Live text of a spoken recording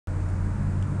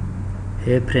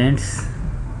Hey friends,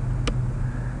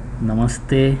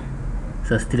 Namaste,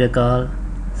 Sat Sri Akal,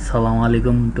 Salam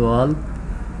Alaikum to all.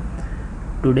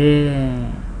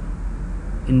 Today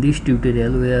in this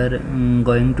tutorial we are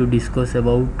going to discuss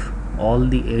about all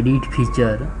the edit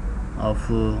feature of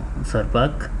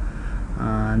Surpac.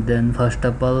 Then first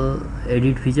of all,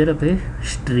 edit feature of a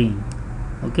string.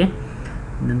 Okay.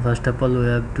 Then first of all we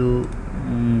have to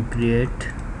create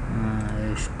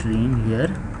a string here.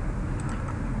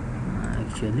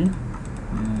 Actually a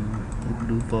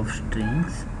group of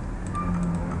strings.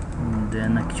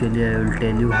 Then actually I will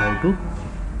tell you how to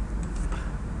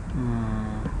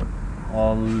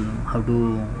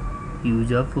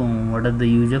use of what are the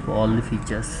use of all the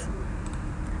features.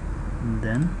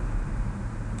 Then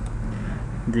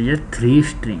there are 3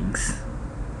 strings.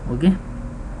 Okay.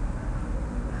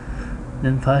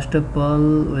 Then first of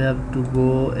all we have to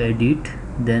go edit,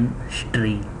 then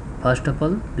string. First of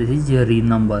all, this is your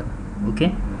renumber.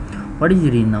 Okay, what is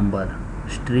renumber?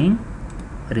 String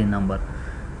renumber.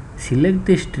 Select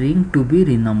the string to be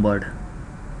renumbered.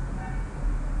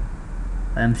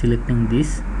 I am selecting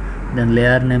this. Then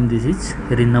layer name, this is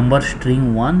renumber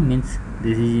string 1, means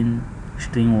this is in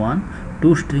string 1.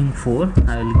 To string 4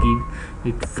 I will give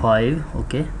it 5.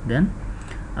 Okay, then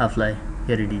apply.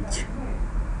 Here it is.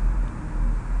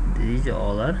 These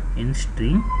all are in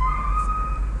string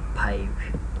 5.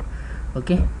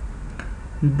 Okay.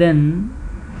 Then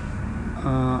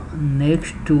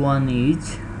next one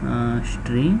is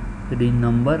string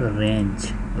renumber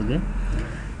range. Okay.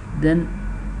 Then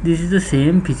this is the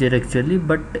same feature actually,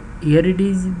 but here it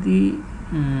is the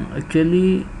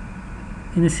actually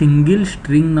in a single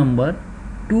string number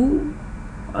to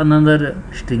another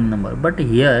string number, but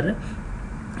here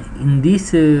in this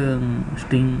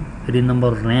string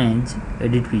renumber range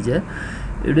edit feature,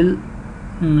 it will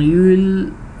you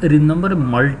will remember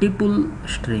multiple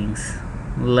strings,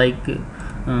 like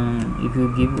if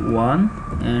you give 1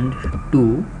 and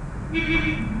 2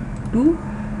 to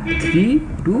 3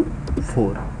 to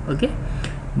 4. Okay,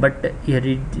 but here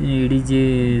it is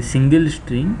a single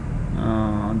string.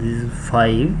 This is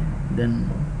 5. Then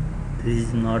this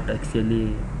is not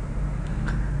actually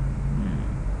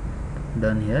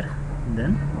done here.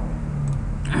 Then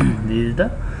this is the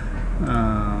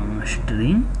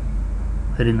string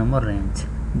renumber range.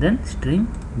 Then string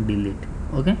delete.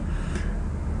 Okay,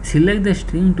 select the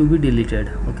string to be deleted.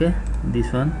 Okay, this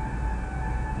one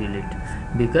delete,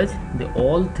 because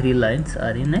all 3 lines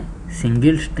are in a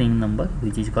single string number,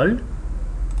 which is called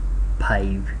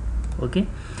 5. Okay,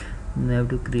 we have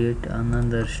to create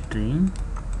another string.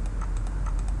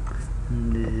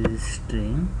 This is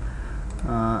string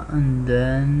and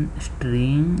then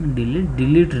string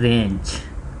delete range.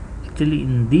 Actually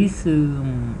in this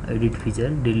edit feature,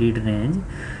 delete range,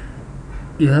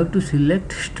 you have to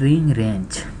select string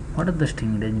range. What are the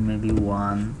string range? Maybe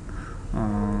 1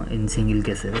 in single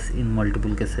cases, in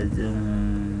multiple cases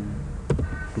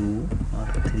 2 or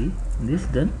 3. This,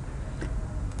 then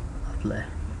apply.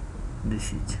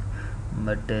 This is,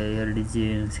 but here it is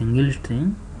a single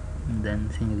string, then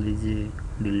single is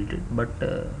deleted, but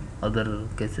other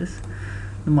cases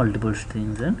the multiple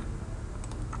strings and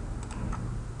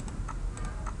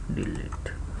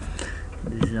delete.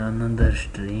 This is another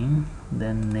string.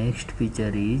 Then next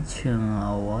feature is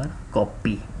our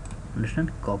copy.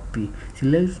 Understand? Copy.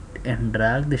 Select and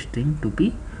drag the string to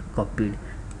be copied.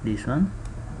 This one,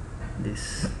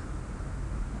 this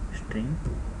string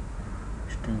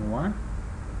 1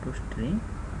 to string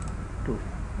 2.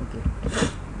 Okay,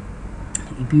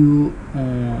 if you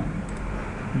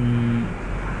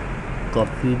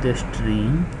copy the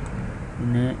string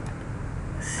in a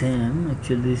same,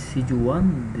 actually this is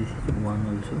 1, this is 1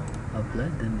 also, apply.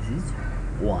 Then this is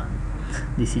 1,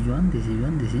 this is 1, this is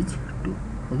 1, this is 2.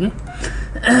 Okay.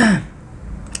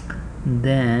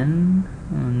 Then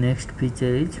next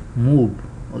feature is move.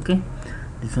 Okay,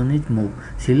 this one is move.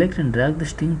 Select and drag the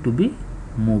string to be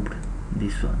moved.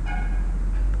 This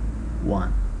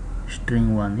one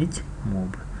string 1 is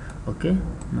moved. Okay,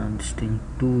 now string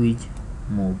 2 is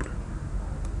moved.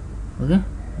 Okay,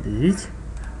 this is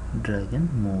drag and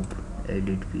move.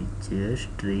 Edit feature,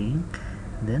 string,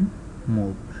 then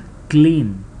move.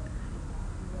 Clean.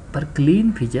 For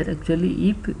clean feature, actually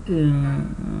if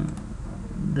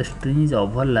the string is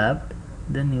overlapped,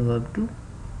 then you have to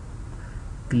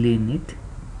clean it.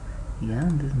 Yeah,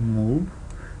 this move,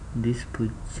 this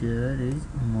feature is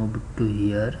moved to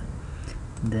here.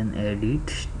 Then edit,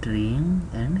 string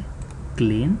and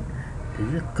clean.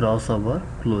 This is a crossover,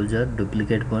 closure,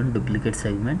 duplicate point, duplicate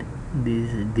segment.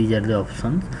 These are the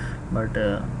options, but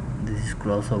this is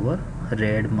crossover,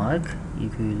 red mark,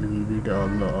 if you will give it all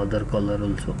the other color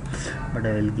also, but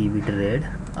I will give it red.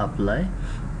 Apply.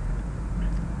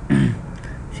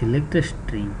 Select the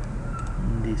string,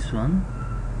 this one,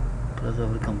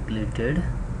 crossover completed.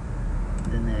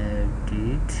 Then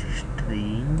edit,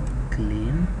 string,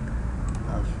 clean,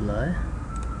 apply.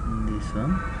 This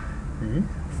one is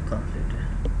completed.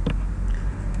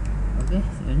 Okay,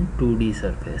 in 2D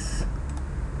surface.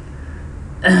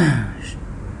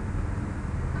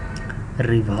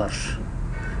 Reverse.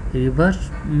 Reverse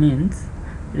means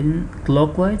in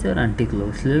clockwise or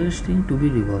anti-clockwise. Select string to be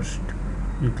reversed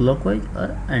in clockwise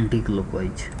or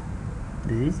anti-clockwise.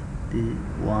 This is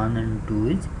 1 and 2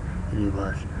 is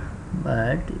reverse,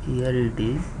 but here it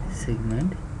is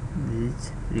segment. This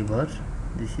is reverse.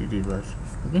 This is reverse.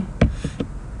 Okay.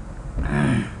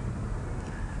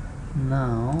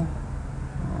 Now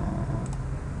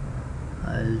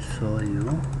I'll show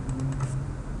you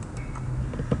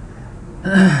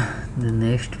the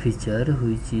next feature,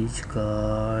 which is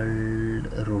called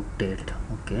rotate.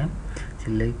 Okay,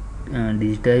 select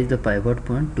digitize the pivot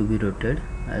point to be rotated.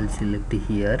 I'll select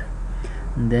here,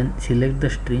 then select the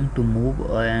string to move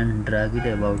and drag it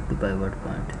about the pivot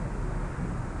point.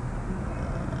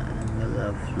 Angle,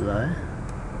 apply,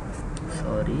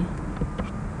 sorry,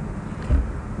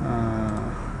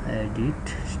 edit,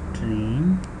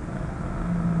 string,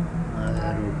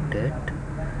 rotate,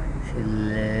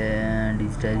 select,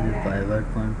 digitize the pivot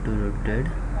point to rotate.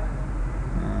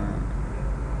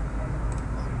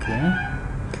 Okay,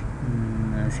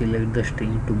 select the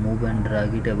string to move and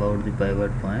drag it about the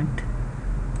pivot point.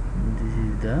 This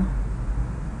is the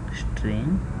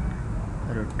string,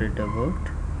 rotate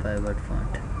about pivot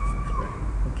point.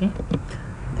 Okay,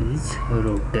 this is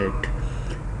rotate.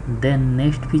 Then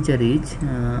next feature is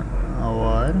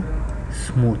our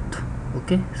smooth.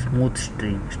 Okay, smooth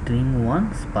string, string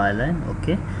 1, spline.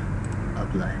 Okay,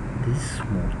 apply. This is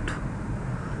smooth.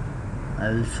 I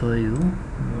will show you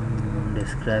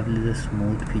describe the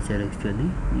smooth feature. Actually,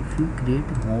 if you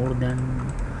create more than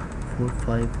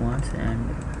 4-5 points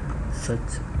and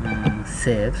such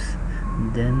shapes,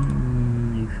 then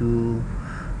if you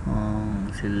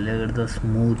select the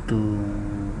smooth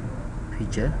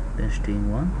feature, then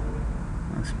string 1,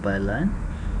 spline.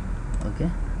 Okay,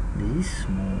 this is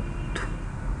smooth.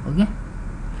 Okay,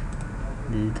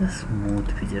 this is the smooth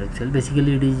feature. Actually,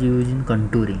 basically it is used in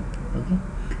contouring. Okay,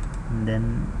 and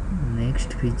then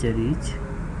next feature is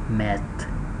math.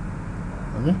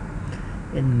 Okay,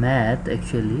 in math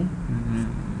actually,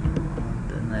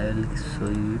 then I will show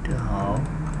you it how.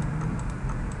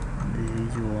 This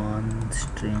is one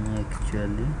string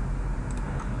actually.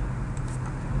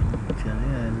 I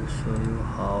will show you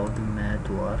how the math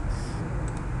works.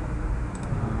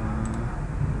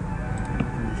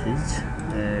 This is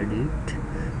edit,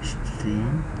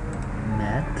 string,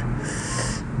 math.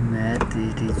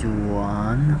 It is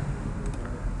 1,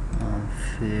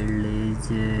 field is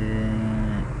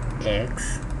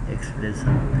x,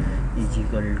 expression is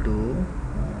equal to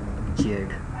z.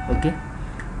 Okay,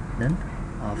 then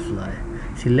apply.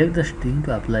 Select the string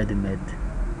to apply the math.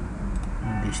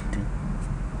 This string,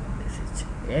 this is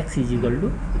x is equal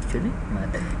to actually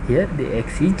math. Here the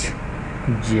x is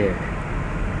z.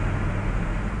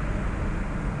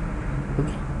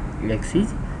 Okay, x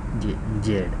is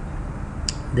z.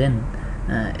 Then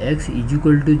x is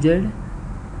equal to z,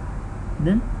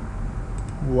 then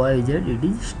yz it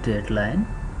is straight line,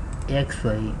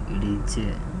 xy it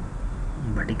is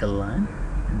vertical line.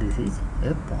 This is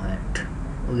a point.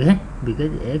 Okay,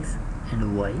 because x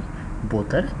and y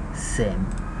both are same.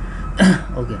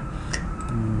 Okay,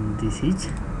 this is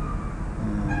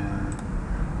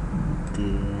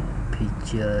the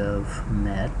feature of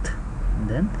math.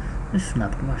 Then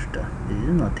snap master. This is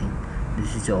nothing.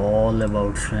 This is all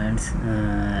about, friends,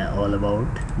 all about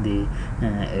the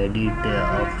edit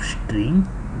of string.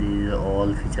 These are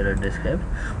all features are described.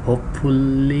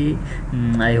 Hopefully,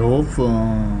 I hope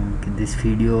this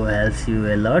video helps you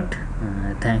a lot.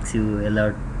 Thanks you a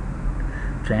lot,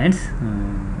 friends.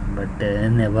 But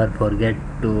never forget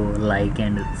to like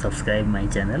and subscribe my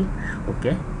channel.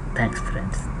 Okay, thanks,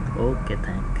 friends. Okay,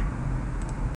 thanks.